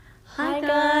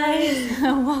guys.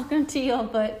 Welcome to You're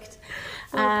Booked.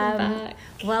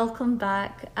 Welcome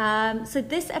back. So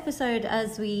this episode,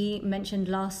 as we mentioned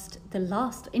the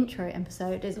last intro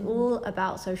episode, is all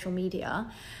about social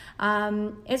media.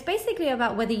 It's basically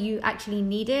about whether you actually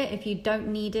need it, if you don't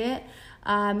need it,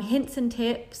 hints and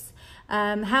tips,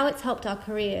 how it's helped our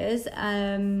careers,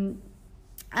 and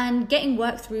getting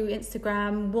work through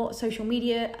Instagram, what social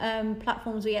media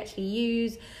platforms we actually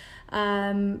use,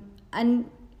 and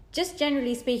just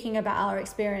generally speaking about our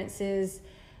experiences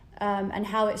and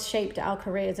how it's shaped our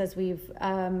careers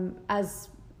as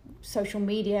social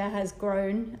media has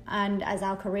grown and as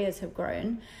our careers have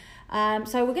grown.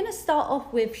 So we're going to start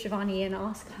off with Shivani and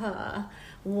ask her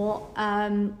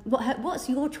what's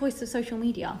your choice of social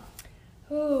media?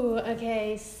 Oh,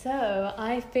 okay. So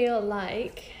I feel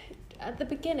like at the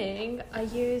beginning I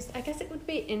guess it would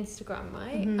be Instagram,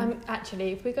 right?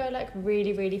 Actually, if we go like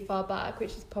really, really far back,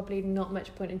 which is probably not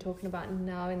much point in talking about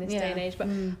now in this day and age, but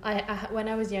I when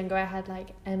I was younger, I had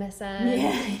like MSN,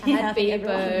 I had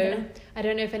Bebo. I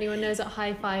don't know if anyone knows what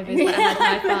High Five is, but I had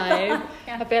High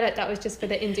Five. I feel like that was just for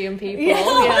the Indian people.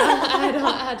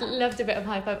 I had loved a bit of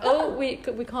High Five. Oh, we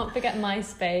can't forget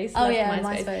MySpace.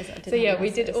 MySpace. So we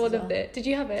did all of it. Did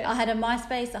you have it? I had a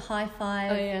MySpace, a High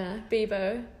Five. Oh yeah,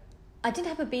 Bebo. I didn't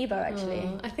have a Bebo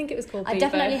actually. I think it was called Bebo. I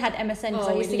definitely had MSN because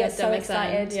I used to get so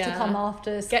excited to come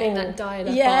after school. Getting that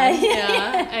dial-up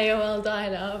AOL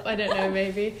dial-up. I don't know,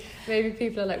 maybe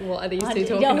people are like, what are these two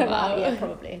talking about? Yeah,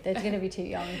 probably. They're going to be too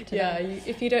young to know.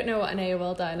 If you don't know what an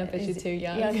AOL dial-up is, you're too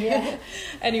young.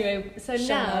 Anyway, so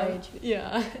now,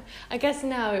 I guess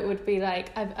now it would be like,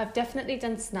 I've definitely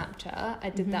done Snapchat. I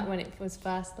did that when it was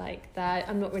first like that.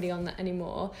 I'm not really on that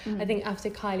anymore. I think after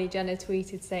Kylie Jenner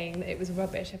tweeted saying that it was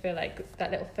rubbish, I feel like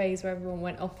that little phase where everyone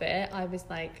went off it, I was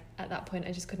like, at that point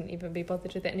I just couldn't even be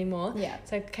bothered with it anymore.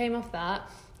 So I came off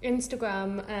that.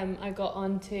 Instagram I got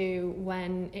onto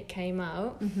when it came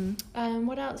out.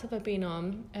 What else have I been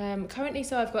on? Currently,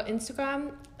 so I've got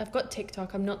Instagram, I've got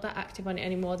TikTok. I'm not that active on it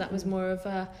anymore. That was more of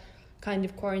a kind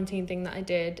of quarantine thing that I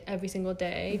did every single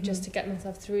day just to get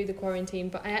myself through the quarantine,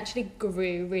 but I actually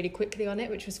grew really quickly on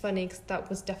it, which was funny because that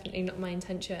was definitely not my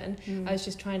intention. I was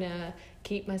just trying to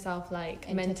keep myself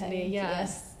like mentally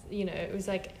you know, it was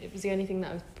the only thing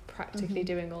that I was practically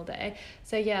doing all day.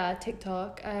 So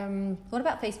TikTok. What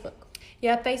about Facebook?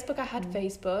 Facebook, I had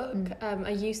Facebook. I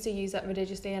used to use that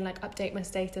religiously and like update my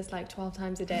status like 12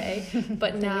 times a day.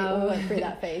 But now we all went through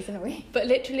that phase, didn't we? But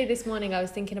literally this morning I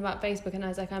was thinking about Facebook and I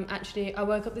was like, I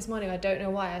woke up this morning, I don't know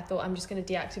why, I thought I'm just going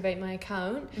to deactivate my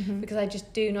account because I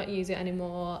just do not use it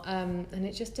anymore. And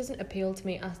it just doesn't appeal to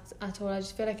me at all. I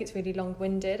just feel like it's really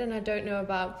long-winded, and I don't know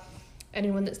about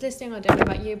anyone that's listening, I don't know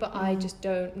about you, but I just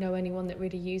don't know anyone that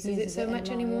really uses it so much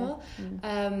anymore.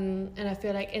 And I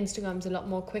feel like Instagram's a lot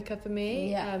more quicker for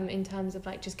me in terms of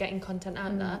like just getting content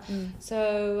out there.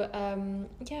 So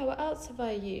what else have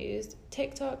I used?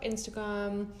 TikTok,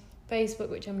 Instagram, Facebook,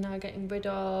 which I'm now getting rid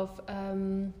of.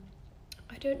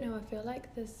 I don't know, I feel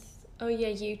like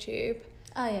YouTube.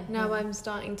 Now I'm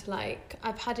starting to like,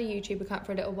 I've had a YouTube account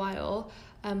for a little while,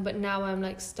 but now I'm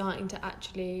like starting to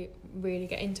actually really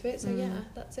get into it. So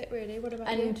that's it really. What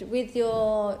about you? And with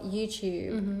your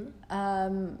YouTube,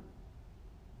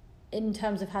 in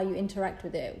terms of how you interact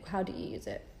with it, how do you use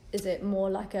it? Is it more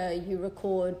like you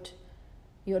record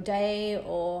your day,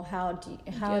 or how do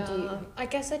you? I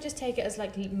guess I just take it as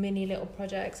like mini little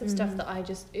projects of stuff that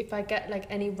if I get like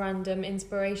any random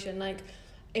inspiration, like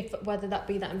whether that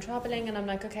be that I'm traveling and I'm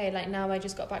like, okay, like now I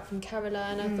just got back from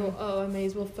Kerala and I thought, I may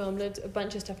as well film a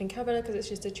bunch of stuff in Kerala because it's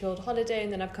just a chilled holiday,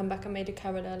 and then I've come back and made a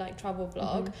Kerala like travel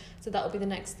vlog, so that'll be the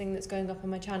next thing that's going up on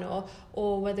my channel.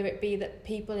 Or whether it be that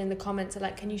people in the comments are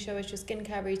like, can you show us your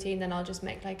skincare routine, then I'll just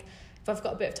make like, if I've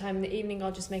got a bit of time in the evening,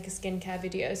 I'll just make a skincare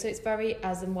video. So it's very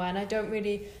as and when. I don't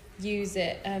really use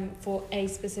it for a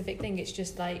specific thing. It's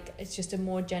just a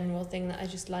more general thing that I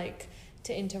just like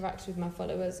to interact with my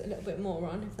followers a little bit more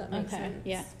on, if that makes sense.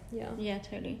 Yeah,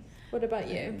 Totally. What about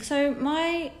you? So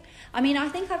I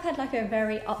think I've had like a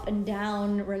very up and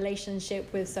down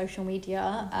relationship with social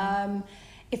media.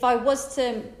 If I was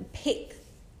to pick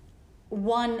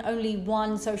only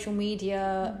one social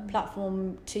media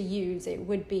platform to use, it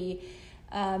would be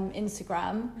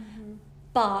Instagram.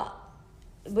 But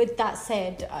with that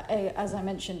said, as I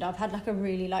mentioned, I've had like a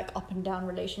really like up and down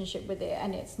relationship with it,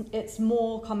 and it's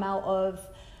more come out of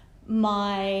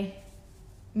my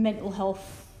mental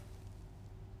health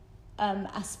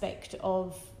aspect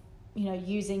of, you know,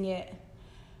 using it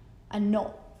and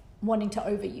not wanting to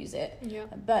overuse it.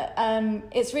 But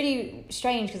it's really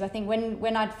strange because I think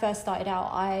when I'd first started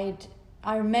out,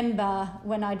 I remember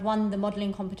when I'd won the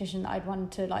modelling competition that I'd won,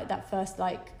 to like that first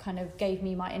like kind of gave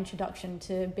me my introduction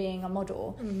to being a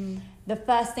model. The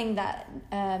first thing that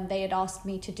they had asked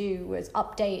me to do was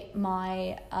update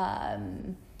my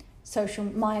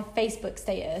my Facebook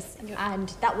status, and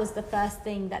that was the first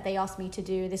thing that they asked me to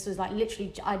do. This was like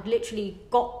I'd literally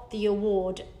got the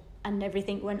award and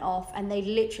everything went off, and they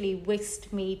literally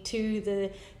whisked me to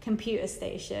the computer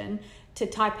station to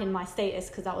type in my status,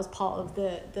 because that was part of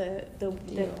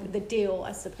the deal,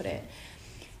 as to put it.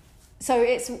 So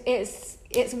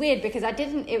it's weird, because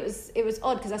it was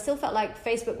odd, because I still felt like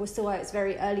Facebook was still at its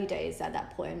very early days at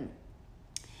that point,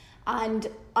 and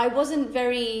I wasn't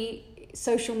very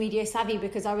social media savvy,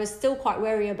 because I was still quite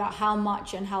wary about how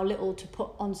much and how little to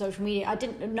put on social media.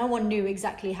 No one knew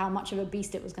exactly how much of a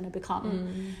beast it was going to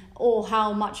become, or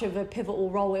how much of a pivotal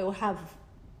role it will have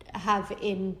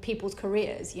in people's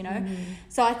careers, you know.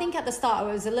 So I think at the start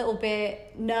I was a little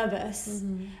bit nervous.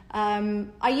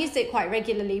 I used it quite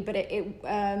regularly, but it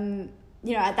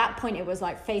you know, at that point it was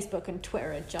like Facebook and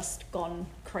Twitter had just gone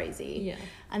crazy.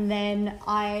 And then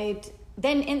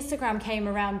Instagram came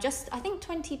around, just I think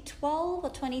 2012 or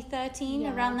 2013,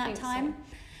 around that time.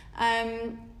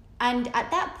 So. And at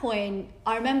that point,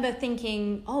 I remember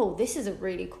thinking, oh, this is a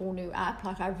really cool new app.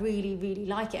 Like, I really, really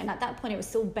like it. And at that point, it was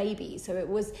still baby. So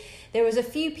there was a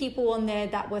few people on there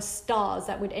that were stars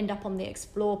that would end up on the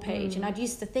Explore page. And I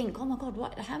used to think, oh my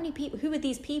God, how many people, who are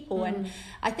these people? And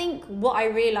I think what I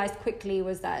realized quickly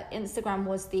was that Instagram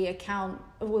was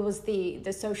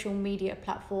the social media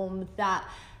platform that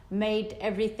made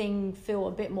everything feel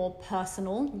a bit more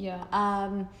personal.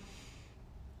 And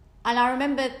I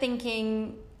remember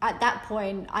thinking, at that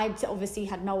point, I obviously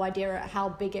had no idea how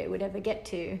big it would ever get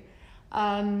to.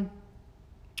 And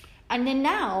then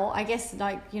now, I guess,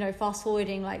 like, you know, fast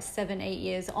forwarding like 7-8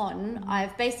 years on,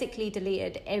 I've basically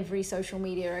deleted every social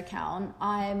media account.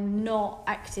 I'm not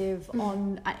active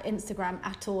on Instagram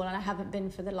at all, and I haven't been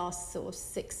for the last sort of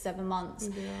 6-7 months.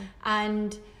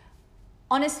 And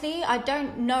honestly, I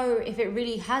don't know if it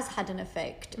really has had an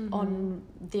effect on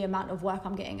the amount of work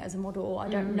I'm getting as a model. I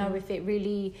don't know if it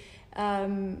really...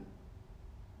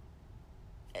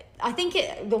 I think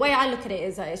the way I look at it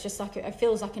is that it's just like, it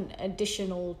feels like an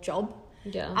additional job.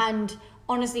 And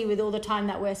honestly, with all the time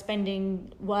that we're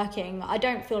spending working, I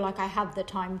don't feel like I have the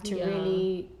time to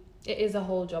really... It is a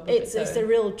whole job. It's a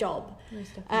real job.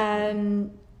 I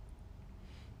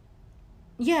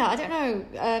don't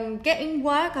know. Getting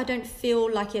work, I don't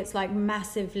feel like it's like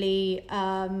massively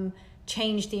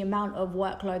changed the amount of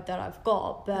workload that I've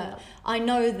got, but I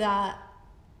know that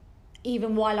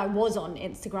even while I was on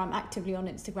Instagram, actively on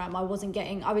Instagram, I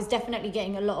was definitely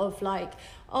getting a lot of like,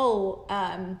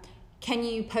 can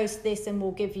you post this and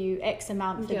we'll give you X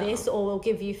amount for this, or we'll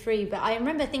give you free. But I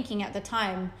remember thinking at the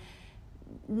time,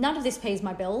 none of this pays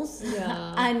my bills.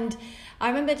 And I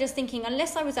remember just thinking,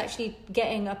 unless I was actually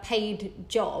getting a paid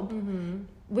job,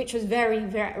 which was very,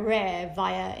 very rare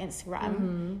via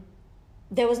Instagram,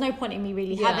 there was no point in me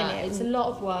really having it. It's a lot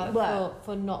of work.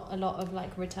 For not a lot of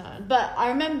like return. But I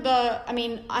remember,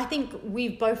 I think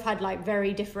we've both had like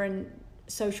very different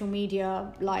social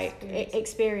media like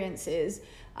experiences.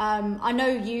 I know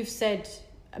you've said,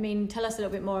 tell us a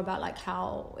little bit more about like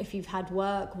how, if you've had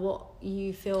work, what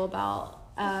you feel about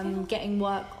getting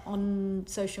work on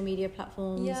social media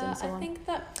platforms and so on. I think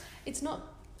that it's not...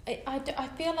 I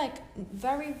feel like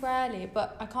very rarely,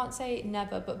 but I can't say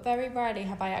never, but very rarely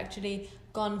have I actually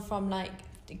gone from like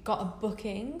got a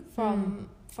booking from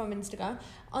Instagram.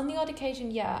 On the odd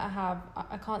occasion, I have.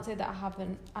 I can't say that I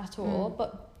haven't at all,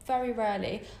 but very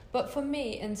rarely. But for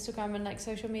me, Instagram and like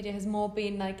social media has more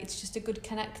been like, it's just a good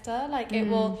connector. Like it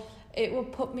will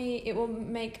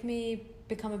make me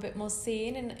become a bit more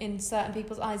seen in certain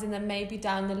people's eyes, and then maybe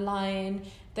down the line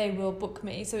they will book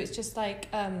me. So it's just like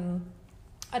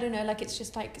I don't know, like it's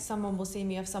just like someone will see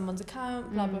me off someone's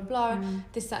account, blah, blah, blah,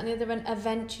 this, that and the other, and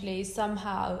eventually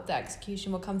somehow the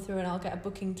execution will come through and I'll get a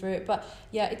booking through it. But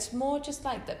it's more just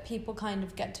like that people kind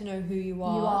of get to know who you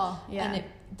are. And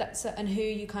and who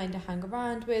you kind of hang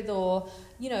around with, or,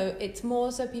 you know, it's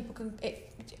more so people can...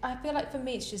 I feel like for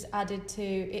me it's just added to...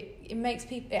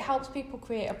 It helps people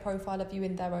create a profile of you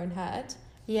in their own head.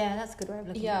 Yeah, that's a good way of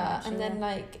looking at it. And then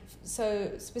like,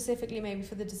 so specifically maybe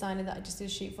for the designer that I just did a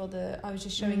shoot for, I was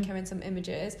just showing Karen some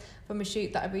images from a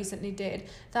shoot that I recently did.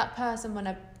 That person, when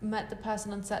I met the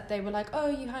person on set, they were like, oh,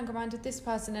 you hang around with this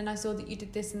person and I saw that you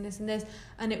did this and this and this.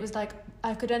 And it was like,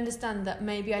 I could understand that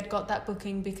maybe I'd got that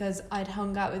booking because I'd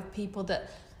hung out with people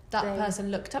that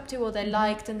person looked up to or they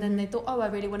liked, and then they thought, oh, I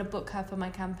really want to book her for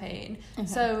my campaign.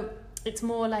 So it's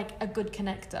more like a good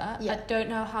connector. I don't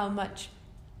know how much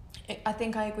I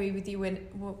think I agree with you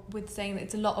with saying that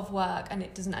it's a lot of work and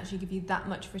it doesn't actually give you that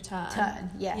much return.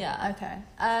 Yeah. Okay.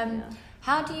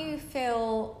 How do you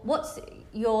feel? What's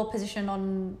your position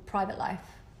on private life?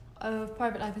 Of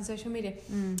private life and social media.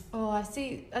 Oh, I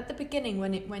see. At the beginning,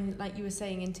 when like you were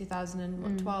saying in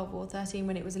 2012 or 13,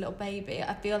 when it was a little baby,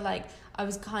 I feel like I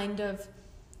was kind of.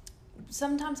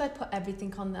 Sometimes I'd put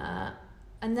everything on there.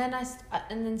 And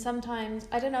then sometimes,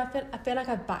 I don't know, I feel like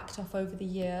I've backed off over the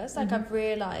years. Like I've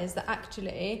realised that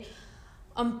actually,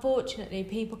 unfortunately,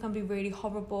 people can be really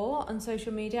horrible on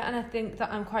social media. And I think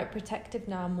that I'm quite protective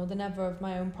now more than ever of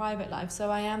my own private life.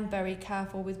 So I am very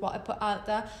careful with what I put out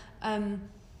there.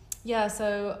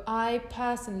 So I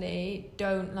personally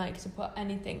don't like to put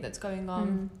anything that's going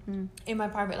on in my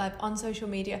private life on social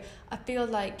media. I feel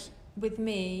like with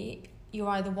me, you're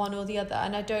either one or the other,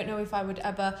 and I don't know if I would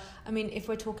ever, I mean, if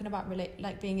we're talking about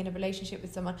being in a relationship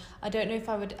with someone, I don't know if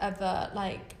I would ever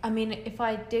if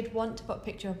I did want to put a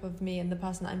picture up of me and the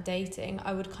person that I'm dating,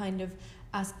 I would kind of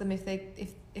ask them if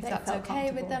that's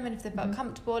okay with them and if they felt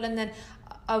comfortable, and then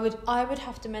I would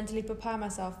have to mentally prepare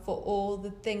myself for all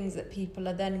the things that people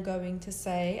are then going to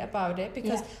say about it,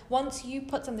 because once you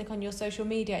put something on your social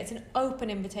media, it's an open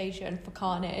invitation for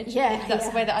carnage. That's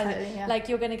the way that like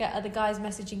you're going to get other guys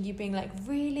messaging you being like,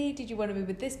 really, did you want to be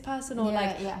with this person, or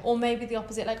or maybe the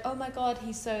opposite, like, oh my god,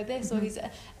 he's so this, or he's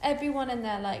everyone in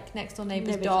their like next door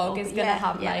neighbour's dog is going to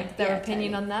have like their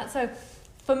opinion on that. So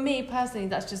for me personally,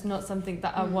 that's just not something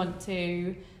that I want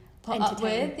to put up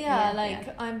with.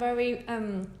 I'm very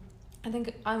I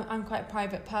think I'm quite a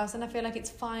private person. I feel like it's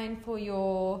fine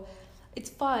to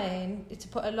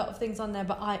put a lot of things on there,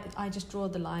 but I just draw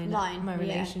the line at my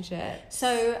relationship.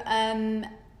 So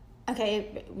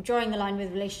drawing the line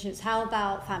with relationships, how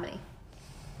about family?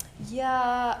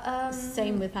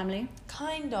 Same with family,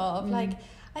 kind of. Like,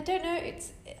 I don't know,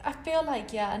 I feel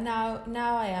like now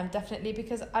I am definitely,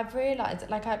 because I've realised,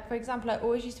 like, for example, I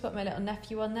always used to put my little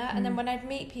nephew on there, and then when I'd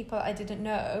meet people I didn't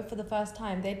know for the first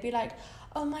time, they'd be like,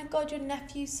 oh my god, your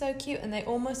nephew's so cute, and they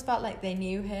almost felt like they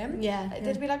knew him.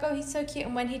 They'd be like, oh, he's so cute,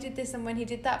 and when he did this and when he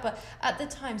did that, but at the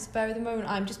time, spur of the moment,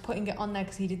 I'm just putting it on there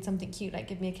because he did something cute, like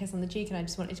give me a kiss on the cheek, and I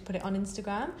just wanted to put it on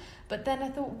Instagram. But then I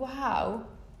thought, wow,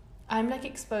 I'm like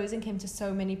exposing him to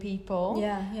so many people.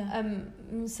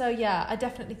 I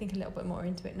definitely think a little bit more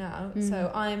into it now.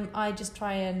 So I just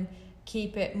try and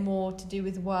keep it more to do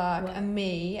with work and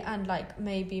me, and like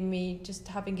maybe me just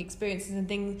having experiences and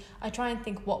things. I try and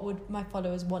think, what would my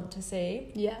followers want to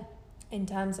see? In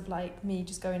terms of like me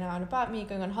just going out and about, me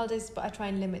going on holidays, but I try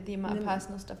and limit the amount of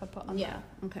personal stuff I put on there.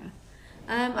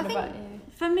 I think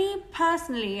for me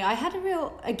personally, I had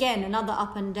another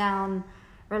up and down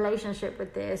relationship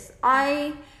with this.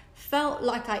 I felt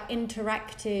like I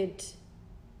interacted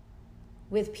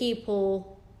with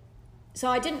people, so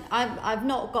I've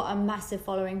not got a massive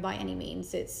following by any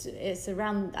means. It's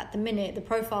around, at the minute, the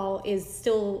profile is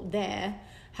still there,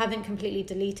 haven't completely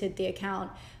deleted the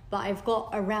account, but I've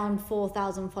got around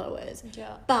 4,000 followers.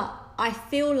 But I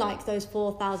feel like those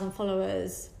 4,000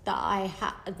 followers that I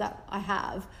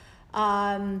have,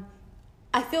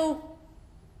 I feel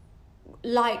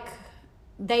like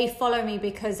they follow me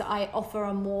because I offer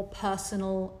a more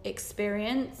personal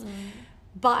experience.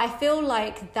 But I feel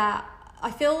like that,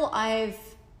 I've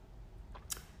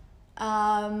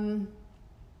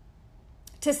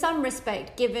to some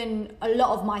respect given a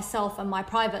lot of myself and my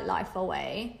private life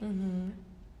away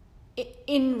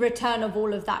in return of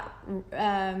all of that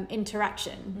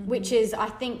interaction, which is, I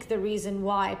think, the reason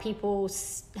why people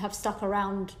have stuck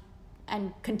around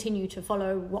and continue to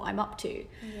follow what I'm up to.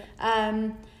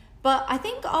 But I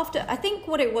think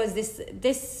what it was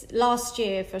this last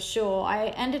year for sure, I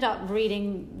ended up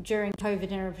reading during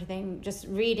COVID and everything, just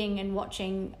reading and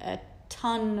watching a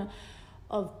ton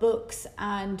of books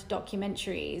and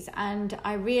documentaries, and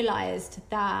I realized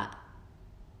that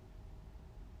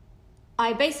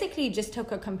I basically just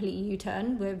took a complete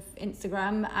U-turn with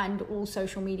Instagram and all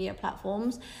social media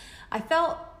platforms. I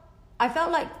felt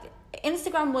like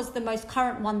Instagram was the most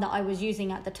current one that I was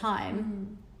using at the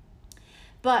time.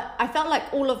 But I felt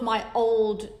like all of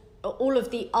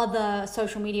the other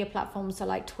social media platforms, so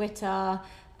like Twitter,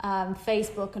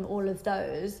 Facebook, and all of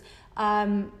those,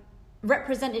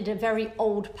 represented a very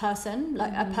old person,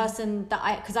 like a person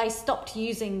that because I stopped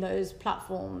using those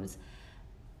platforms.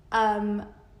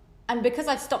 And because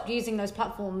I'd stopped using those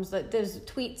platforms, like there's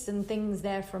tweets and things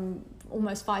there from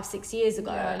almost 5-6 years ago,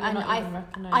 and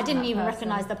I didn't even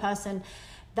recognize the person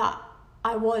that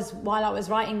I was while I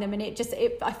was writing them, and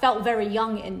I felt very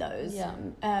young in those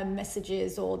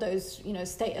messages or those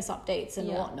status updates and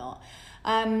whatnot.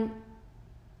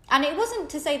 and it wasn't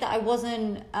to say that I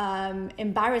wasn't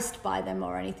embarrassed by them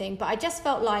or anything, but I just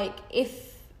felt like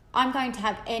if I'm going to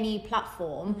have any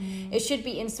platform, it should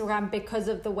be Instagram, because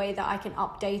of the way that I can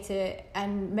update it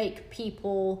and make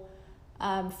people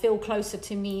feel closer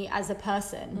to me as a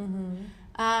person.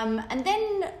 And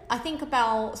then I think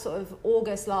about sort of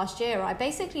August last year, I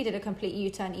basically did a complete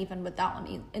U-turn even with that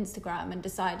on Instagram, and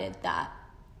decided that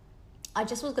I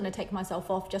just was going to take myself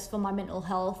off just for my mental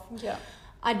health. Yeah.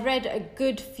 I'd read a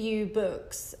good few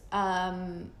books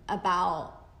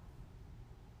about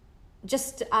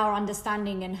just our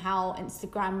understanding and how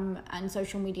Instagram and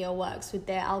social media works with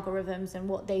their algorithms and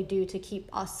what they do to keep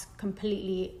us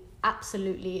completely,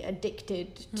 absolutely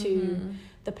addicted to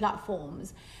the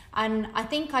platforms. And I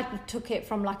think I took it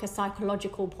from like a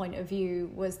psychological point of view,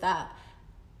 was that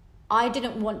I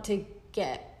didn't want to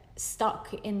get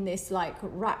stuck in this like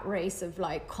rat race of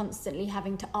like constantly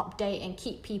having to update and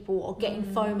keep people, or getting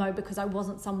FOMO because I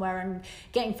wasn't somewhere, and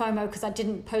getting FOMO because I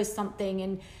didn't post something.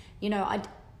 And you know,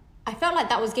 I felt like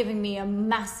that was giving me a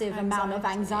massive amount of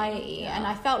anxiety, and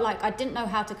I felt like I didn't know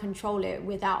how to control it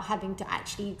without having to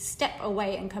actually step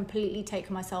away and completely take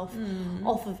myself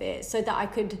off of it, so that I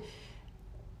could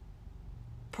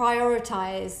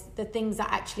prioritize the things that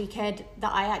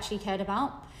I actually cared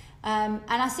about. And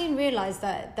I soon realized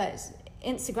that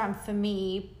Instagram for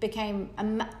me became,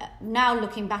 now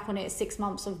looking back on it, 6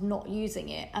 months of not using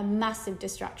it, a massive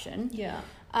distraction. Yeah.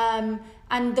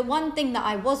 And the one thing that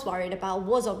I was worried about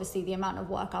was obviously the amount of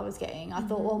work I was getting. I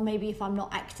thought, well, maybe if I'm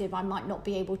not active, I might not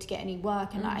be able to get any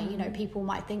work, and I, you know, people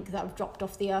might think that I've dropped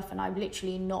off the earth and I'm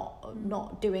literally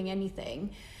not doing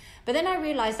anything. But then I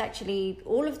realized actually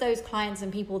all of those clients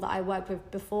and people that I worked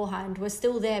with beforehand were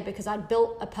still there because I'd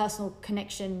built a personal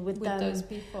connection with them, those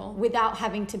people, without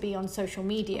having to be on social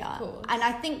media. And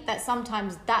I think that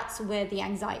sometimes that's where the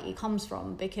anxiety comes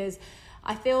from, because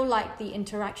I feel like the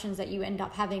interactions that you end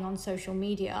up having on social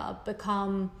media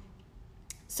become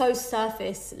so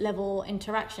surface level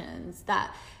interactions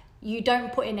that you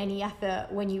don't put in any effort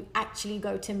when you actually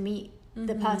go to meet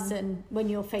the person, when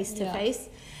you're face to face.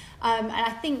 And I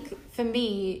think for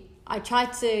me, I try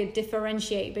to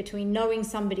differentiate between knowing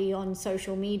somebody on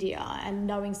social media and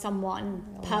knowing someone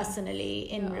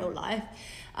personally in real life.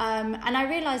 And I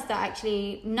realized that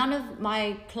actually none of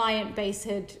my client base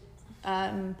had,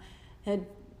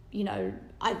 you know,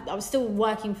 I was still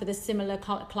working for the similar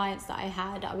clients that I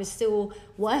had. I was still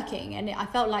working, and I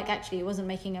felt like actually it wasn't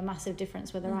making a massive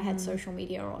difference whether I had social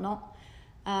media or not.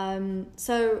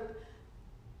 So,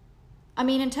 I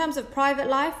mean, in terms of private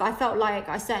life, I felt like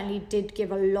I certainly did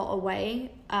give a lot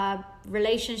away.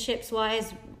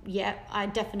 Relationships-wise, yeah, I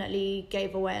definitely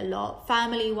gave away a lot.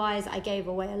 Family-wise, I gave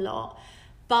away a lot.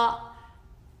 But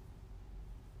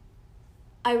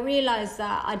I realized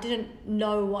that I didn't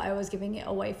know what I was giving it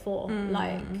away for.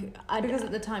 Because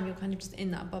at the time you're kind of just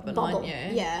in that bubble, aren't you?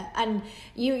 Yeah, and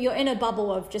you're in a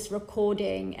bubble of just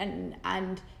recording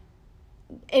and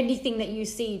anything that you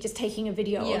see, just taking a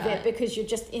video of it, because you're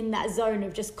just in that zone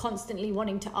of just constantly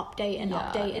wanting to update and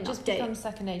update and it just update. becomes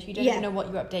second nature. You don't even know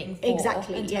what you're updating for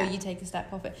until you take a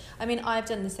step off it. I mean, I've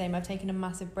done the same. I've taken a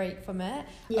massive break from it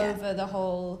over the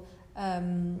whole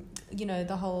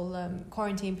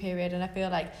quarantine period, and I feel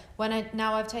like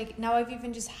now I've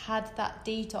even just had that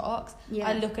detox,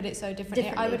 I look at it so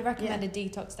differently. I would recommend a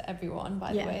detox to everyone,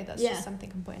 by the way. That's just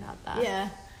something I'm putting out there.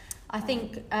 I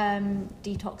think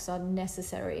detox are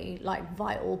necessary, like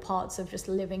vital parts of just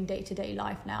living day-to-day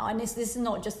life now. And this is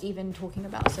not just even talking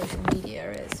about social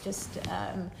media, it's just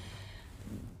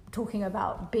talking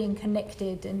about being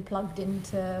connected and plugged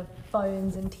into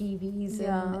phones and TVs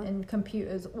and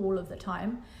computers all of the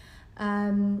time.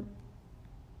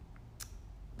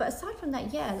 But aside from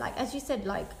that, like as you said,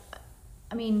 like,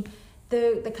 I mean,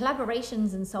 the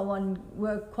collaborations and so on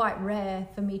were quite rare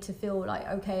for me to feel like,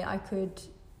 okay, I could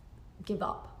give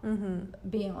up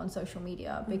being on social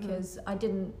media, because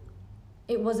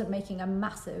it wasn't making a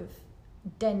massive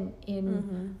dent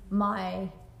in my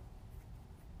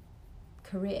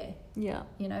career. You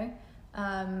know,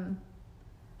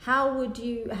 how do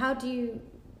you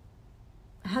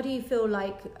feel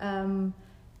like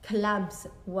collabs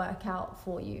work out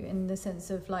for you, in the sense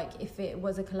of like, if it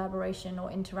was a collaboration or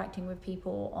interacting with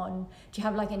people on, do you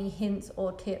have like any hints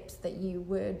or tips that you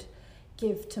would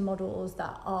give to models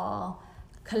that are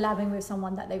collabing with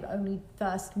someone that they've only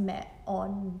first met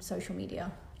on social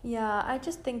media? I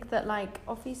just think that, like,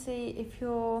 obviously if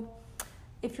you're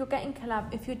getting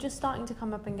if you're just starting to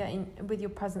come up and getting with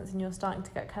your presence and you're starting to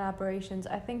get collaborations,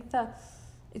 I think that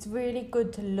it's really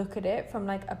good to look at it from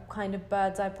like a kind of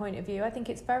bird's eye point of view. I think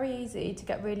it's very easy to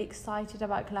get really excited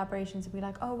about collaborations and be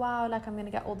like, oh wow, like I'm going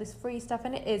to get all this free stuff,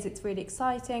 and it's really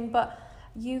exciting, but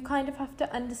you kind of have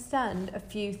to understand a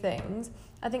few things.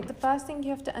 I think the first thing you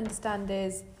have to understand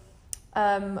is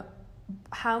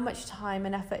how much time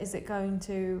and effort is it going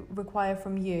to require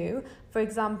from you. For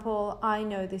example, I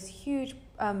know this huge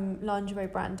lingerie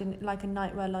brand, in like a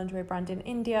nightwear lingerie brand in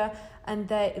India, and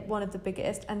they one of the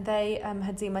biggest, and they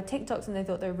had seen my TikToks and they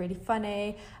thought they were really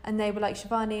funny, and they were like,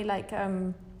 Shivani, like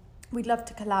we'd love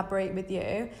to collaborate with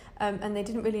you, and they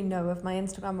didn't really know of my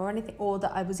Instagram or anything, or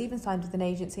that I was even signed with an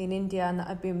agency in India and that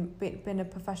I've been a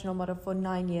professional model for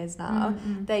 9 years now.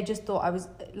 They just thought I was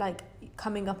like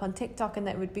coming up on TikTok and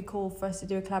that it would be cool for us to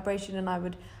do a collaboration,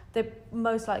 and they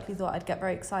most likely thought I'd get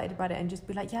very excited about it and just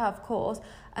be like, yeah, of course.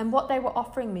 And what they were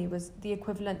offering me was the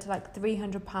equivalent to like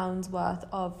 £300 worth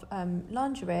of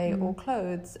lingerie or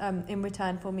clothes in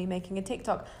return for me making a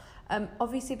TikTok.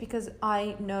 Obviously, because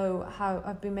I know how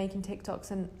I've been making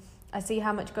TikToks and I see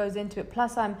how much goes into it.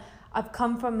 Plus, I've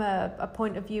come from a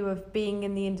point of view of being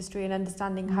in the industry and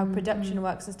understanding how production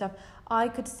works and stuff. I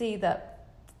could see that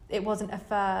it wasn't a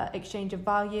fair exchange of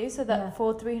value. So that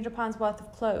for £300 worth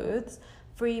of clothes,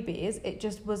 freebies, it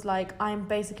just was like I'm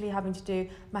basically having to do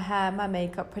my hair, my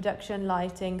makeup, production,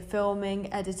 lighting,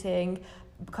 filming, editing,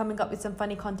 coming up with some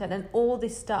funny content and all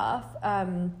this stuff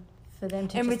for them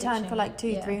to in return for like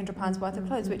 £300 worth of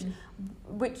clothes,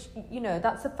 which you know,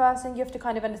 that's the first thing you have to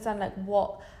kind of understand, like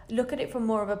look at it from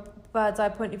more of a bird's eye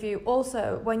point of view.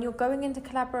 Also, when you're going into a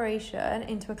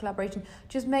collaboration,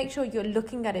 just make sure you're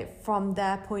looking at it from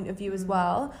their point of view as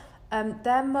well.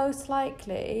 They're most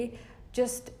likely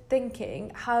just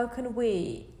thinking, how can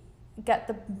we get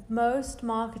the most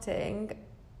marketing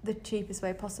the cheapest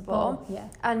way possible?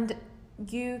 And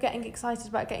you getting excited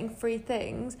about getting free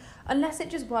things, unless it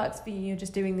just works for you, you're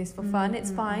just doing this for fun,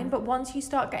 it's fine. But once you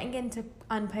start getting into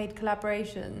unpaid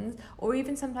collaborations, or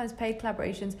even sometimes paid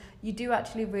collaborations, you do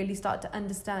actually really start to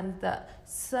understand that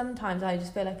sometimes I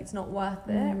just feel like it's not worth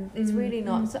it. It's really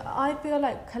not. So I feel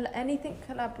like anything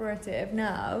collaborative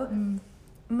now,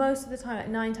 most of the time, like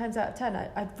 9 times out of 10,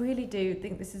 I really do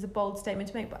think this is a bold statement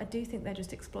to make, but I do think they're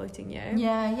just exploiting you. No,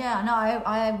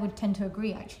 I would tend to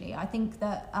agree, actually. I think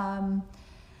that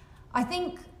I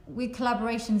think with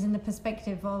collaborations in the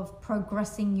perspective of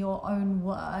progressing your own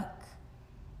work,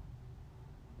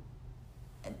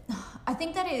 I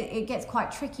think that it gets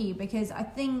quite tricky, because I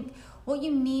think what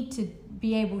you need to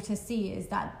be able to see is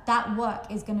that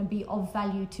work is going to be of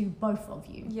value to both of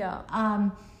you.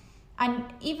 And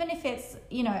even if it's,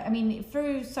 you know, I mean,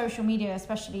 through social media,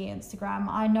 especially Instagram,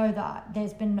 I know that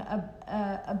there's been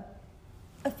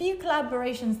a few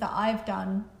collaborations that I've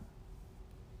done,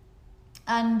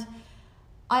 and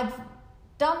I've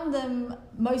done them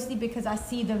mostly because I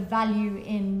see the value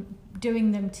in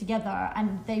doing them together,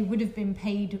 and they would have been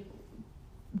paid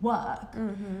work.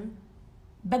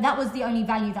 But that was the only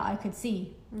value that I could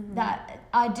see. That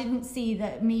I didn't see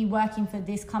that me working for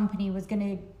this company was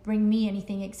going to bring me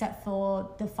anything except for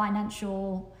the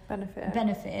financial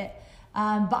benefit.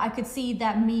 But I could see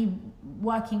that me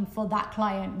working for that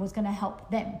client was going to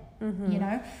help them, you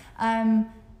know.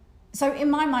 So in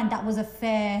my mind, that was a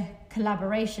fair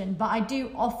collaboration. But I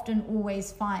do often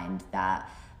always find that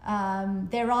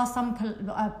there are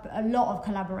a lot of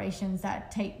collaborations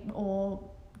that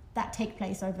take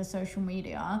place over social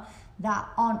media that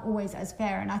aren't always as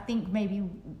fair. And I think maybe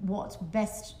what's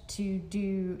best to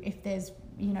do, if there's,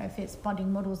 you know, if it's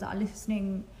budding models that are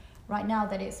listening right now,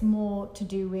 that it's more to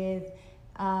do with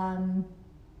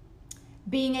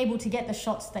being able to get the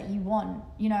shots that you want.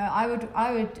 You know, I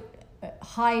would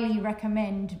highly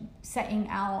recommend setting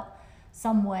out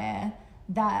somewhere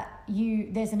that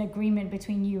there's an agreement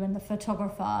between you and the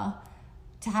photographer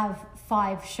to have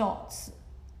 5 shots,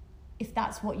 if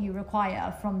that's what you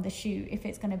require from the shoot. If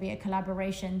it's going to be a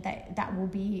collaboration, that will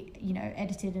be, you know,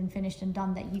 edited and finished and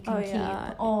done, that you can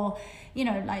keep. Or, you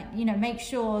know, like, you know, make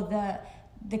sure that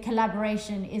the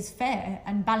collaboration is fair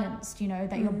and balanced, you know,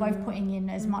 that you're both putting in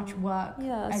as much work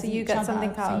as so you each get other, something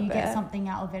out so you of get it. something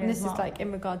out of it. And as this well. is like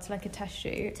in regards to like a test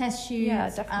shoot.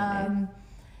 Yeah, definitely.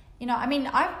 You know, I mean,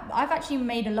 I've actually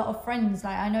made a lot of friends.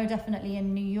 Like, I know definitely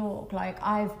in New York, like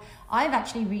I've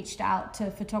actually reached out to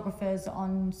photographers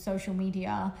on social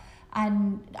media,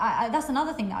 and that's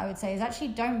another thing that I would say is actually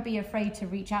don't be afraid to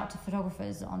reach out to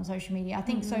photographers on social media. I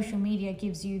think social media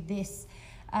gives you this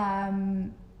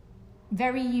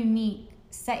very unique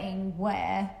setting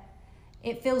where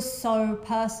it feels so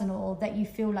personal that you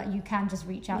feel like you can just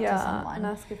reach out to someone and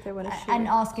ask if they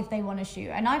want to shoot.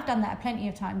 And I've done that plenty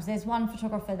of times. There's one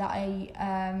photographer that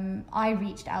I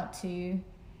reached out to,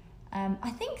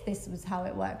 I think this was how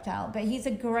it worked out, but he's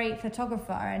a great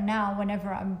photographer. And now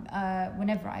whenever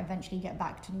I eventually get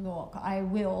back to New York, I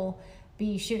will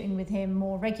be shooting with him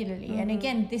more regularly. And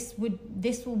again, this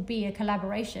will be a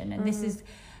collaboration, and this is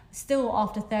still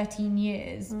after 13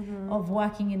 years of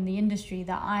working in the industry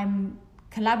that I'm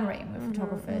collaborating with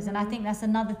photographers. And I think that's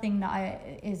another thing that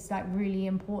is like really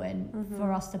important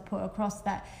for us to put across,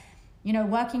 that you know,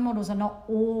 working models are not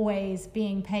always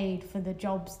being paid for the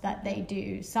jobs that they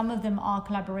do. Some of them are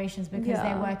collaborations because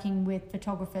they're working with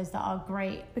photographers that are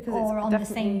great, because or it's on the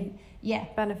same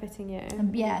benefiting you.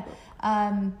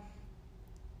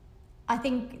 I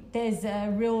think there's a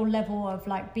real level of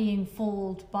like being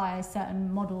fooled by certain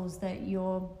models that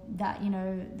you're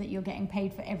getting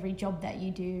paid for every job that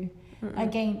you do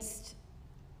against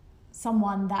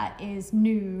someone that is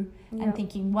new and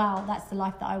thinking, wow, that's the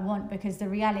life that I want. Because the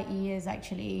reality is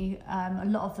actually a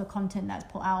lot of the content that's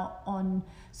put out on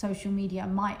social media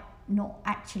might not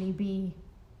actually be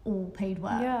all paid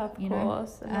work. Yeah, of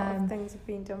course. A lot of things have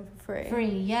been done for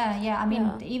free. I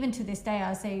mean, even to this day,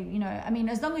 I say, you know, I mean,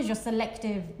 as long as you're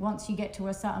selective once you get to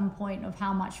a certain point of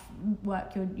how much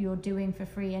work you're doing for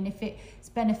free, and if it's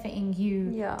benefiting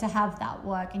you to have that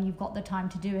work and you've got the time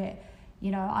to do it,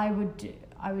 you know, I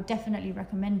would definitely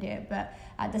recommend it. But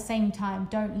at the same time,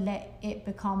 don't let it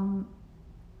become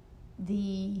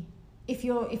if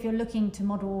you're looking to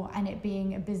model and it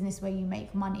being a business where you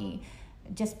make money,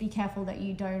 just be careful that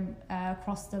you don't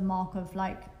cross the mark of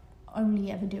like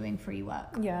only ever doing free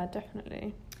work. Yeah,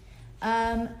 definitely.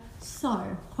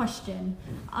 So, question.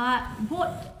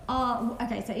 So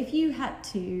if you had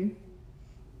to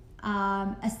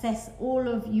assess all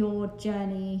of your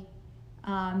journey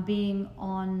being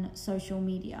on social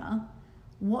media,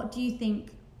 what do you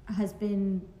think has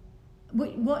been,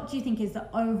 what do you think is the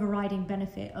overriding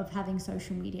benefit of having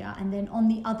social media? And then on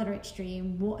the other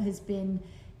extreme, what has been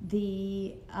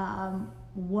the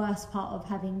worst part of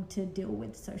having to deal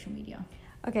with social media?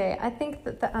 Okay, I think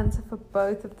that the answer for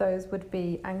both of those would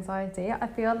be anxiety. I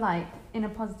feel like in a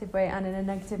positive way and in a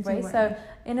negative way. So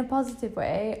in a positive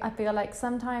way, I feel like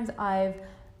sometimes I've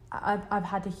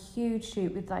had a huge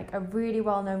shoot with like a really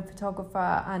well-known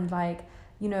photographer and like,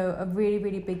 you know, a really,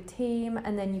 really big team,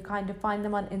 and then you kind of find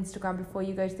them on Instagram before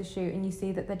you go to the shoot and you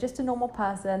see that they're just a normal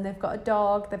person, they've got a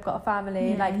dog, they've got a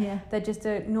family, they're just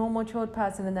a normal chilled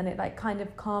person, and then it like kind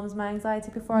of calms my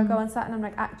anxiety before I go on set, and I'm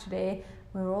like, actually,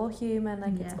 we're all human,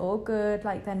 like it's all good,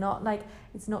 like they're not like,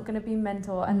 it's not going to be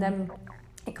mental, and then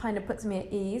it kind of puts me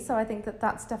at ease. So I think that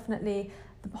that's definitely,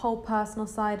 the whole personal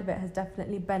side of it has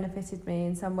definitely benefited me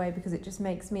in some way, because it just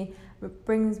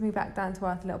brings me back down to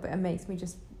earth a little bit and makes me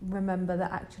just remember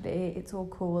that actually it's all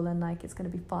cool and like it's going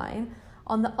to be fine.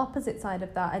 On the opposite side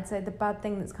of that, I'd say the bad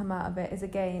thing that's come out of it is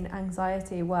again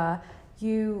anxiety, where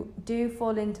you do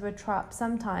fall into a trap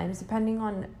sometimes, depending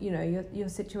on, you know, your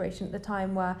situation at the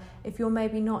time, where if you're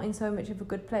maybe not in so much of a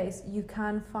good place, you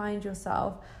can find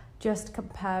yourself just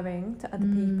comparing to other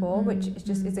people, which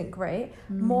just isn't great.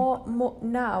 More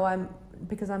now,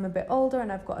 because I'm a bit older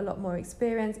and I've got a lot more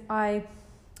experience,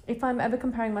 if I'm ever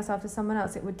comparing myself to someone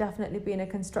else, it would definitely be in a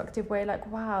constructive way, like,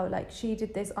 wow, like she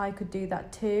did this, I could do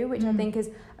that too, which I think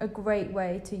is a great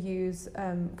way to use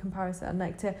comparison,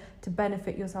 like to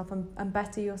benefit yourself and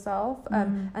better yourself,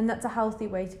 and that's a healthy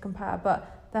way to compare.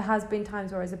 But there has been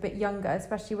times where I was a bit younger,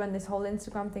 especially when this whole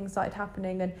Instagram thing started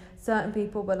happening, and certain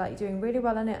people were like doing really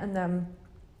well on it, and then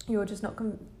you're just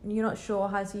you're not sure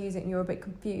how to use it, and you're a bit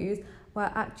confused,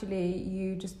 where actually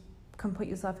you just can put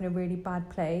yourself in a really bad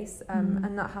place,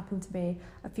 and that happened to me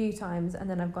a few times, and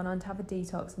then I've gone on to have a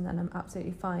detox, and then I'm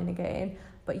absolutely fine again.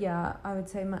 But yeah, I would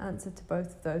say my answer to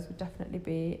both of those would definitely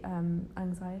be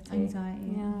anxiety.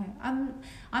 Yeah.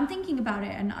 I'm thinking about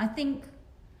it, and I think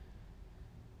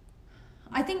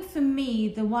for me,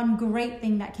 the one great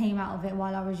thing that came out of it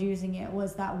while I was using it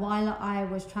was that while I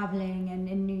was traveling and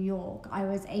in New York, I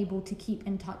was able to keep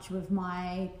in touch with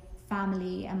my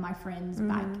family and my friends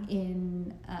back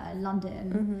in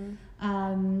London.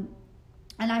 And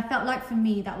I felt like for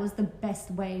me, that was the best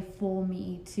way for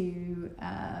me to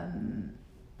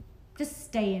just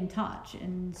stay in touch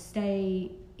and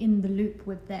stay in the loop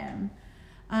with them.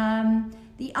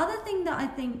 The other thing that I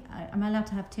think, am I allowed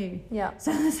to have two? Yeah.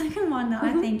 So the second one that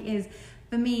I think is,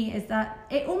 for me, is that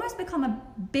it almost become a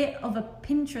bit of a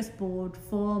Pinterest board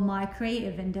for my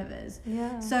creative endeavors.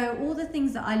 Yeah. So all the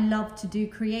things that I love to do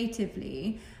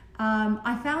creatively,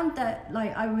 I found that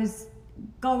like I was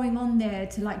going on there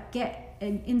to like get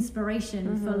an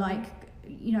inspiration for like,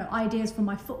 you know, ideas for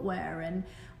my footwear and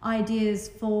ideas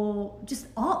for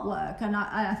just artwork, and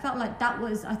I felt like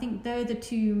I think they're the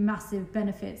two massive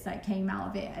benefits that came out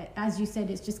of it. As you said,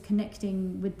 it's just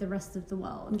connecting with the rest of the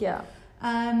world. Yeah.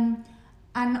 And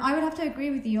I would have to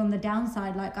agree with you on the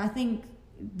downside. Like, I think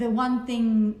the one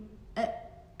thing,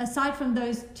 aside from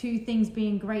those two things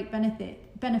being great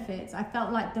benefits, I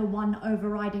felt like the one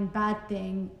overriding bad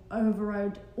thing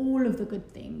overrode all of the good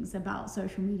things about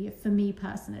social media for me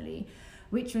personally,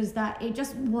 which was that it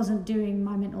just wasn't doing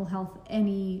my mental health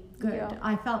any good. Yeah.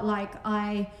 I felt like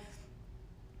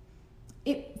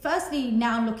firstly,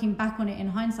 now looking back on it in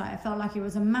hindsight, I felt like it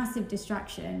was a massive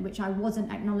distraction, which I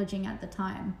wasn't acknowledging at the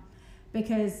time.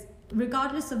 Because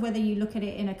regardless of whether you look at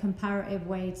it in a comparative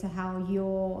way to how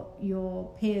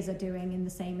your peers are doing in the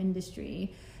same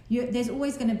industry, there's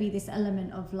always going to be this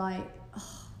element of like,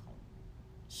 oh,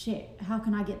 shit, how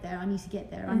can I get there? I need to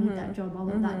get there. I need that job. I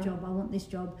want that job. I want this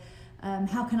job.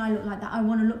 How can I look like that? I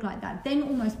want to look like that. Then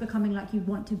almost becoming like you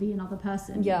want to be another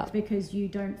person. Yeah. Because you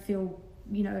don't feel,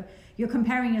 you're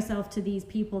comparing yourself to these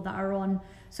people that are on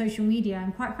social media,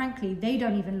 and quite frankly, they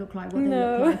don't even look like what they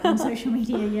look like on social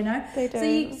media, They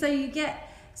don't.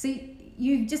 So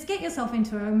you just get yourself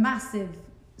into a massive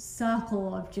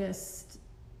circle of just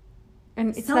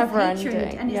it's never ending.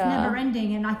 And it's never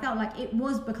ending. And I felt like it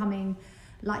was becoming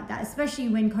like that, especially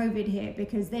when COVID hit,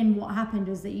 because then what happened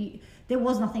is that there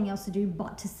was nothing else to do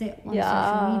but to sit on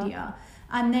social media.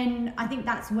 And then I think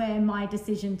that's where my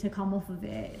decision to come off of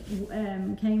it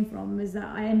came from, was that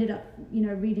I ended up,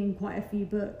 reading quite a few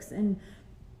books. And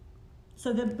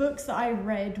so the books that I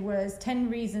read was 10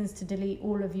 Reasons to Delete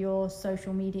All of Your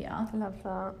Social Media. I love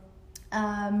that.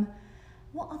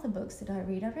 What other books did I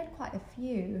read? I read quite a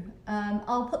few.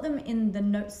 I'll put them in the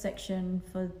notes section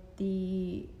for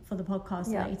the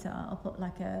podcast later. I'll put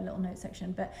like a little note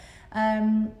section. But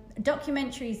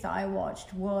documentaries that I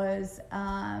watched was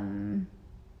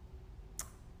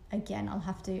again, I'll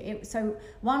have to. So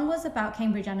one was about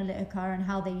Cambridge Analytica and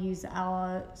how they use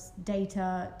our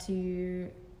data to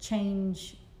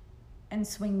change and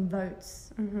swing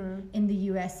votes in the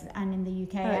US and in the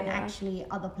UK actually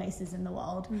other places in the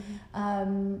world.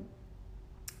 And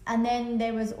then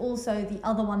there was also the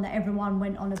other one that everyone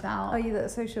went on about. Oh, yeah, the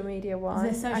social media one.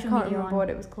 The social I can't media remember one. what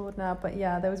it was called now, but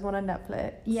yeah, there was one on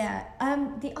Netflix. Yeah.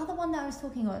 The other one that I was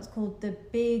talking about is called The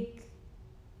Big...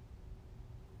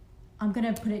 I'm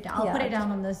going to put it down. I'll put it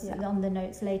down on the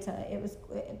notes later. It was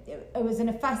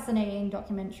a fascinating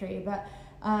documentary, but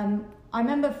I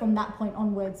remember from that point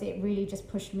onwards, it really just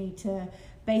pushed me to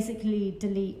basically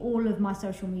delete all of my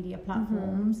social media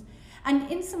platforms.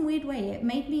 And in some weird way, it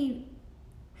made me...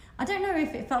 I don't know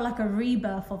if it felt like a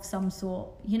rebirth of some sort,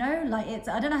 like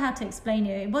I don't know how to explain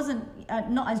it. It wasn't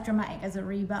not as dramatic as a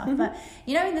rebirth, but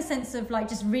in the sense of like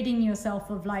just ridding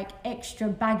yourself of like extra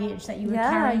baggage that you were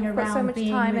carrying around. Put so much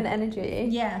time and energy.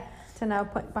 Yeah. To now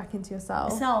put back into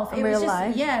yourself. It was just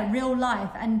life. Real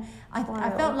life. And I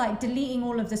felt like deleting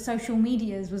all of the social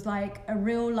medias was like a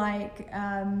real like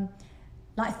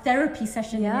therapy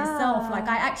session in itself. Like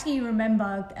I actually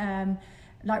remember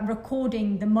like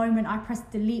recording the moment I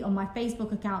pressed delete on my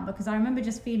Facebook account, because I remember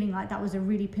just feeling like that was a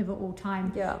really pivotal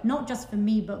time, not just for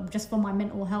me but just for my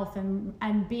mental health,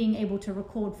 and being able to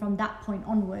record from that point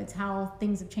onwards how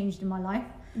things have changed in my life.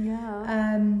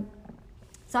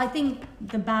 So I think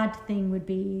the bad thing would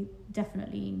be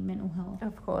definitely mental health.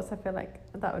 Of course, I feel like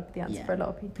that would be the answer for a lot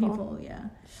of people.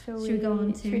 Should we go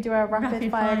on to... Should we do our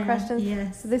rapid fire questions?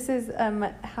 Yes. So this is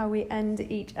how we end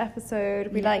each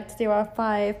episode. We like to do our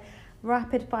 5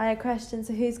 rapid fire questions.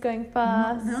 So who's going first?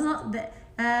 I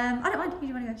don't mind. Who do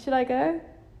you want to go? Should I go?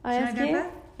 Should I go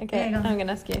first? Okay, yeah, I'm going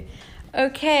to ask you.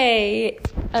 Okay.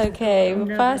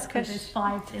 First question. There's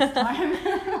 5 this time.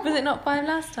 Was it not 5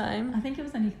 last time? I think it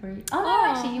was only 3. Oh, no,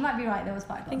 actually, you might be right. There was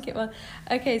 5 last time. I think it was.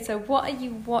 Okay, so what are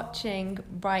you watching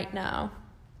right now?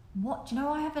 What? Do you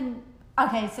know, I haven't...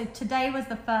 Okay, so today was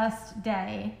the first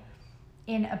day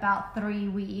in about 3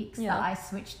 weeks that I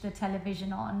switched the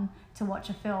television on to watch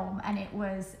a film, and it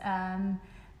was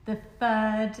the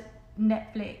third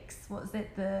Netflix, what was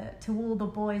it, To All the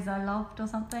Boys I Loved or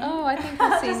something. Oh, I think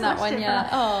I've seen that one. Yeah.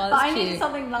 Oh, that's but I cute. needed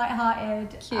something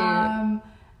lighthearted. Cute.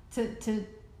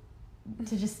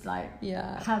 To just like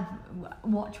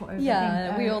watch whatever.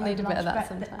 Yeah, we all need a bit of that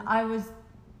sometimes. I was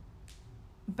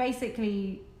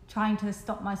basically trying to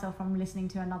stop myself from listening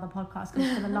to another podcast,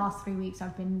 because for the last 3 weeks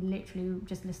I've been literally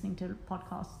just listening to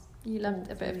podcasts. You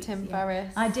loved a bit of Tim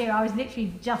Ferriss. I do. I was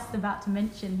literally just about to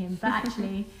mention him, but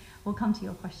actually we'll come to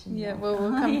your question. Yeah, well,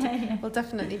 we'll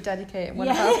definitely dedicate one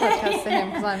of our podcasts to him,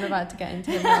 because I'm about to get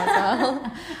into him now as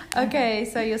well. Okay,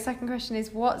 so your second question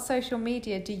is, what social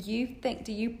media do you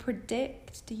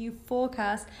predict, do you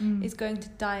forecast is going to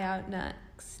die out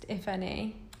next, if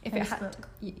any? If Facebook.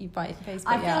 It had you buy Facebook.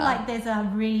 I feel like there's a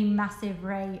really massive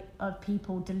rate of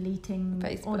people deleting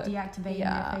Facebook. or deactivating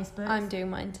their Facebook. I'm doing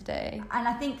mine today. And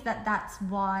I think that's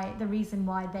why, the reason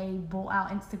why they bought out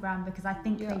Instagram, because I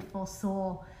think they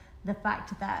foresaw the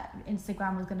fact that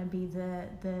Instagram was going to be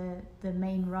the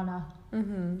main runner. You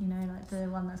know, like the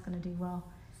one that's going to do well.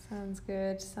 Sounds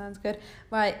good.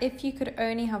 Right, if you could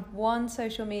only have one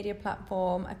social media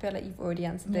platform, I feel like you've already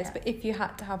answered this, but if you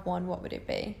had to have one, what would it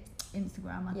be?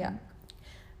 Instagram, I think.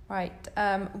 Right.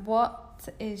 What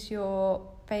is your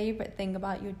favourite thing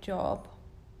about your job,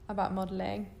 about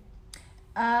modelling?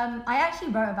 I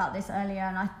actually wrote about this earlier,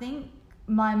 and I think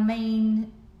the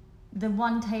main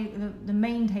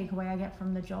takeaway I get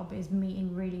from the job is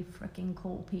meeting really freaking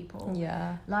cool people.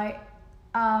 Yeah. Like,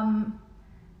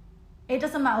 it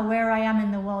doesn't matter where I am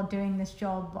in the world doing this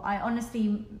job. I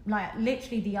honestly, like,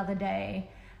 literally the other day,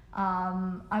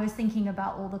 I was thinking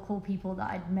about all the cool people that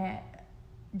I'd met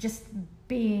just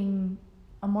being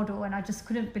a model, and I just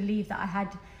couldn't believe that I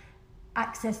had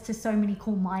access to so many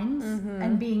cool minds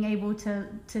and being able to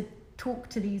talk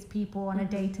to these people on a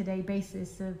day-to-day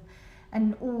basis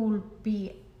and all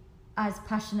be as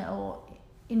passionate or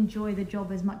enjoy the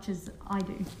job as much as I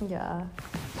do. Yeah,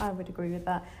 I would agree with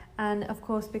that. And of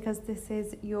course, because this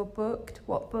is your book,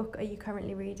 what book are you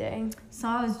currently reading? So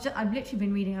I've literally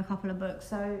been reading a couple of books.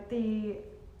 So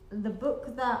the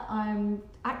book that I'm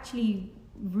actually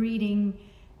reading,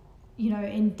 you know,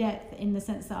 in depth, in the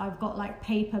sense that I've got like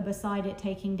paper beside it,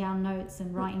 taking down notes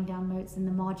and writing down notes in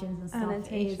the margins and stuff.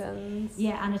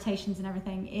 Annotations and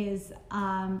everything, is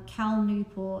Cal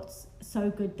Newport's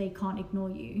So Good They Can't Ignore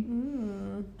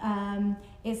You.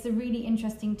 It's a really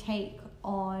interesting take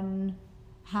on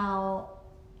how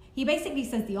he basically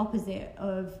says the opposite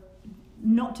of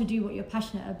not to do what you're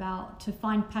passionate about, to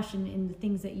find passion in the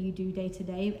things that you do day to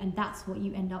day, and that's what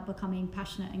you end up becoming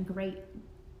passionate and great.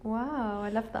 Wow, I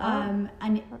love that.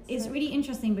 And it's really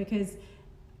interesting, because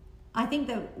I think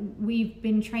that we've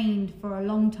been trained for a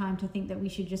long time to think that we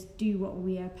should just do what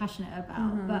we are passionate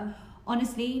about. But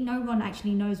honestly, no one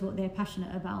actually knows what they're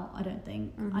passionate about, I don't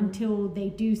think, until they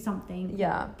do something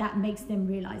that makes them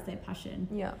realize their passion.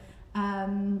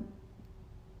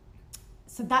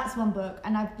 So that's one book,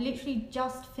 and I've literally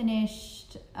just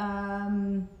finished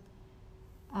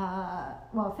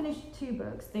finished two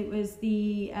books. It was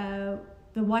the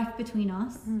Wife Between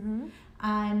Us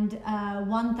and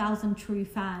 1,000 True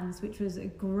Fans, which was a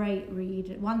great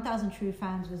read. 1,000 True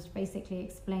Fans was basically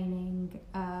explaining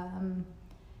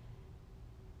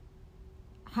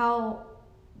how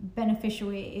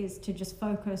beneficial it is to just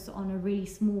focus on a really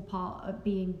small part of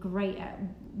being great at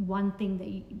one thing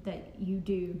that you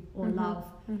do or love,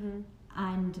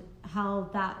 and how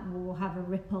that will have a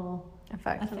ripple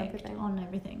effect on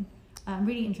everything.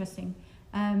 Really interesting.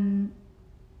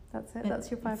 That's it. That's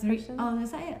your 5 questions. Oh,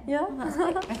 is that it? Yeah. Oh, that's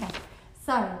quick. Okay.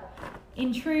 So,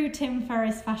 in true Tim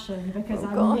Ferriss fashion, because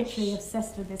I'm literally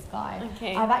obsessed with this guy.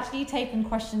 Okay. I've actually taken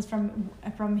questions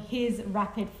from his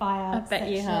rapid fire section. I bet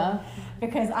you have.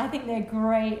 Because I think they're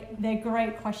great. They're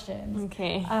great questions.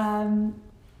 Okay.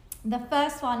 The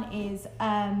first one is,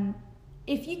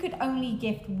 if you could only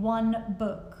gift one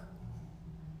book,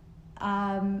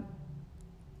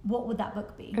 what would that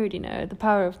book be? I already know. The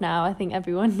Power of Now. I think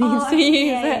everyone needs to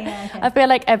use it. Okay. I feel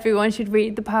like everyone should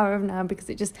read The Power of Now,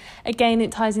 because it just, again,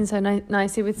 it ties in so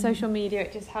nicely with social media.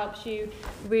 It just helps you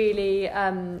really,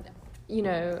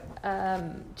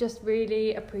 just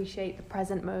really appreciate the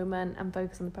present moment and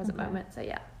focus on the present moment. So,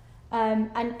 yeah.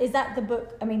 And is that the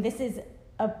book? I mean, this is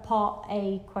a part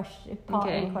A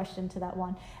question to that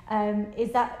one.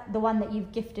 Is that the one that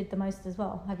you've gifted the most as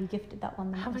well? Have you gifted that one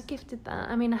the most? Have I gifted that?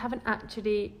 I mean, I haven't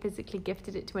actually physically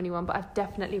gifted it to anyone, but I've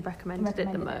definitely recommended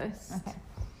it the most. Okay.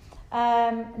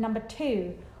 Number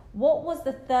 2, what was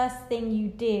the first thing you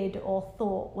did or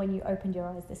thought when you opened your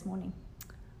eyes this morning?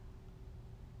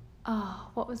 Oh,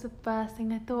 what was the first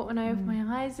thing I thought when I opened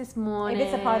my eyes this morning? If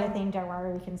it's a private thing, don't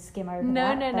worry, we can skim over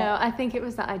that. No. I think it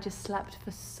was that I just slept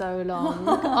for so long.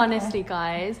 Honestly,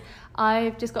 guys,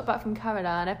 I've just got back from Canada,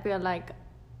 and I feel like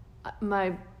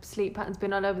my sleep pattern's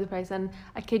been all over the place, and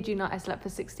I kid you not, I slept for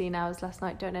 16 hours last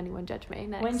night. Don't anyone judge me.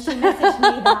 Next. When she messaged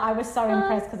me that, I was so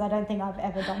impressed, because I don't think I've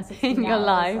ever done 16 in your hours.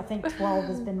 life. I think 12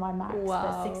 has been my max,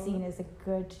 wow. But 16 is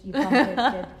you've done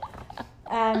good.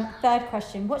 Third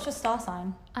question, what's your star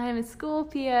sign? I am a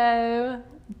Scorpio.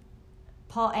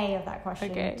 Part A of that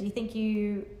question. Okay. Do you think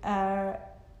you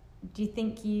do you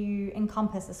think you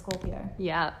encompass a Scorpio?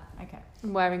 Yeah. Okay.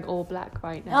 I'm wearing all black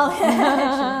right now.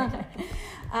 Okay.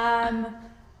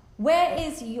 Where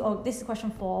is you? Oh, this is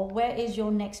question 4. Where is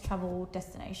your next travel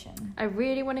destination? I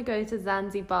really want to go to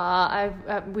Zanzibar.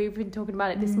 We've been talking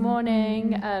about it this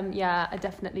morning. Yeah, I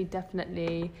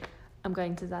definitely. I'm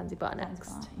going to Zanzibar next.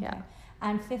 Zanzibar, okay. Yeah.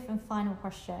 And 5th and final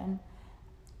question: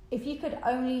 if you could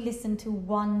only listen to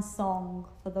one song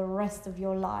for the rest of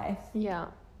your life, yeah,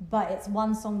 but it's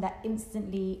one song that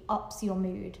instantly ups your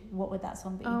mood, what would that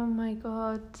song be? Oh my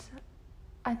god,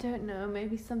 I don't know.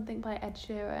 Maybe something by Ed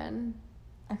Sheeran.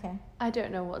 Okay. I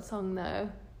don't know what song though.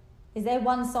 Is there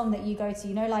one song that you go to,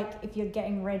 you know, like if you're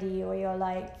getting ready or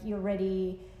you're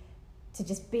ready to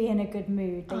just be in a good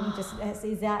mood, that you just,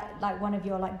 is that like one of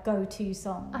your like go-to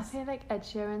songs? I feel like Ed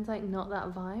Sheeran's like not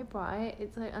that vibe, right?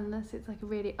 It's like, unless it's like a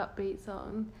really upbeat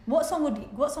song. What song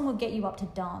would get you up to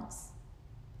dance?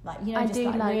 Like, you know, I just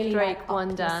do like really Drake like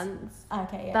One Dance.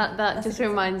 Okay, yeah. That just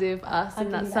reminds me of us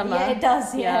in that summer. Yeah, it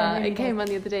does. Yeah, it came on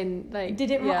the other day. And, like, did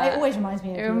it? Yeah. It always reminds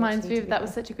me of. It reminds me of that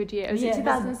was such a good year. Was it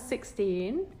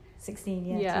 2016? 16,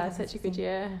 yeah. Yeah, such a good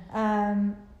year.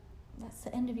 That's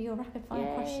the end of your rapid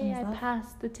fire questions. Yeah, I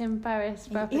passed the Tim Ferriss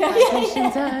rapid fire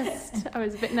question test. I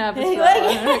was a bit nervous for that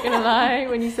one, I'm not gonna lie,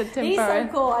 when you said Tim Ferriss.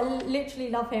 He's so cool. I literally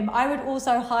love him. I would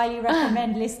also highly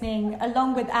recommend listening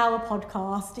along with our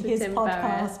podcast to his podcast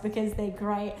Ferriss, because they're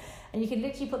great. And you can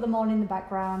literally put them on in the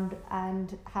background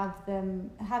and have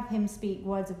him speak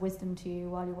words of wisdom to you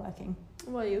while you're working.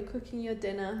 While you're cooking your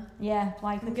dinner. Yeah,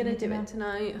 while you're cooking I'm gonna do it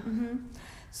tonight. Mm-hmm.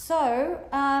 So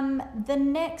the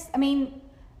next,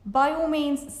 by all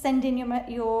means, send in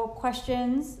your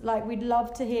questions. Like, we'd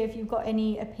love to hear if you've got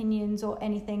any opinions or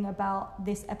anything about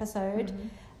this episode.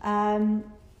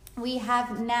 Mm-hmm. We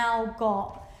have now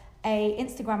got a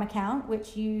Instagram account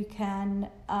which you can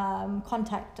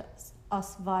contact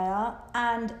us via,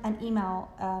 and an email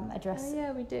address. Oh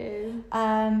yeah, we do.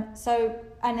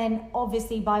 And then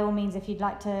obviously, by all means, if you'd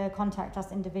like to contact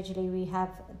us individually, we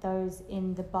have those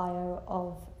in the bio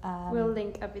of. We'll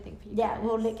link everything for you. Yeah, guys.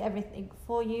 we'll link everything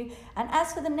for you. And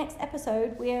as for the next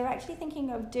episode, we are actually thinking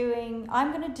of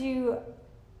I'm going to do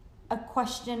a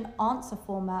question answer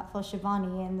format for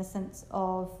Shivani, in the sense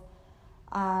of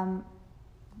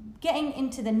getting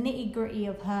into the nitty gritty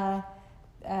of her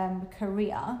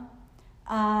career.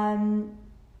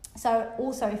 So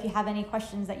also, if you have any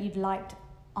questions that you'd like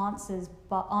answered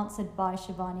by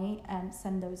Shivani,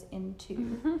 send those in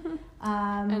too.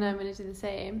 And I'm going to do the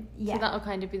same. Yeah. So that'll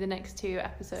kind of be the next 2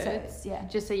 episodes. Yeah.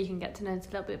 Just so you can get to know us a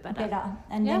little bit better.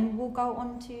 And then we'll go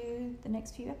on to the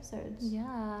next few episodes.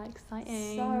 Yeah,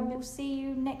 exciting. So we'll see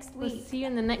you next week. We'll see you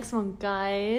in the next one, guys.